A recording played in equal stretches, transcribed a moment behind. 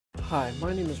Hi,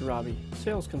 my name is Robbie,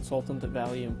 sales consultant at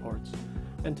Valley Imports,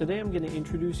 and today I'm going to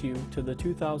introduce you to the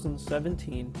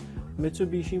 2017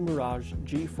 Mitsubishi Mirage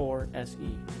G4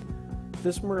 SE.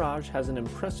 This Mirage has an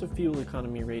impressive fuel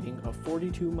economy rating of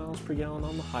 42 miles per gallon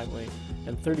on the highway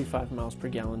and 35 miles per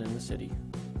gallon in the city.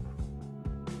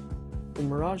 The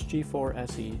Mirage G4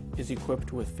 SE is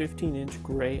equipped with 15-inch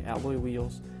gray alloy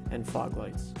wheels and fog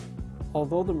lights.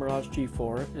 Although the Mirage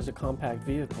G4 is a compact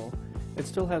vehicle, it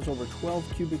still has over 12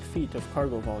 cubic feet of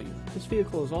cargo volume. This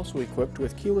vehicle is also equipped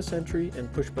with keyless entry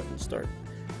and push-button start.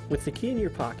 With the key in your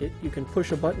pocket, you can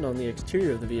push a button on the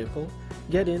exterior of the vehicle,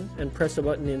 get in, and press a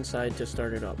button inside to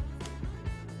start it up.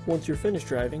 Once you're finished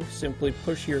driving, simply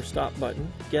push your stop button,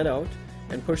 get out,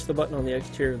 and push the button on the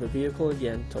exterior of the vehicle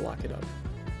again to lock it up.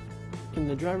 In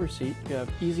the driver's seat, you have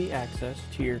easy access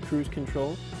to your cruise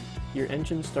control, your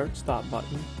engine start-stop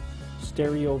button,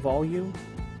 stereo volume,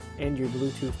 and your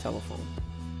Bluetooth telephone.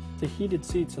 The heated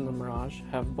seats in the Mirage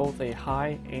have both a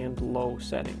high and low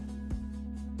setting.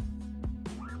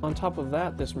 On top of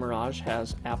that, this Mirage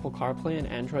has Apple CarPlay and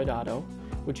Android Auto,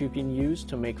 which you can use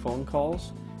to make phone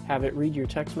calls, have it read your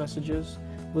text messages,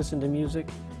 listen to music,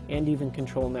 and even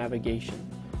control navigation.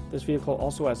 This vehicle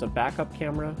also has a backup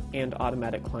camera and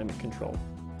automatic climate control.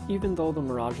 Even though the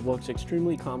Mirage looks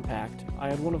extremely compact, I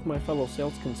had one of my fellow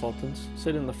sales consultants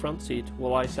sit in the front seat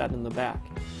while I sat in the back.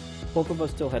 Both of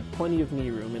us still had plenty of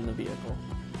knee room in the vehicle.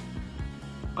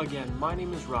 Again, my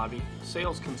name is Robbie,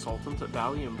 sales consultant at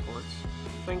Valley Imports.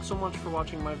 Thanks so much for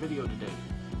watching my video today.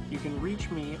 You can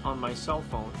reach me on my cell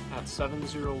phone at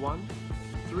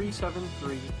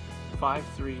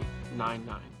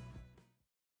 701-373-5399.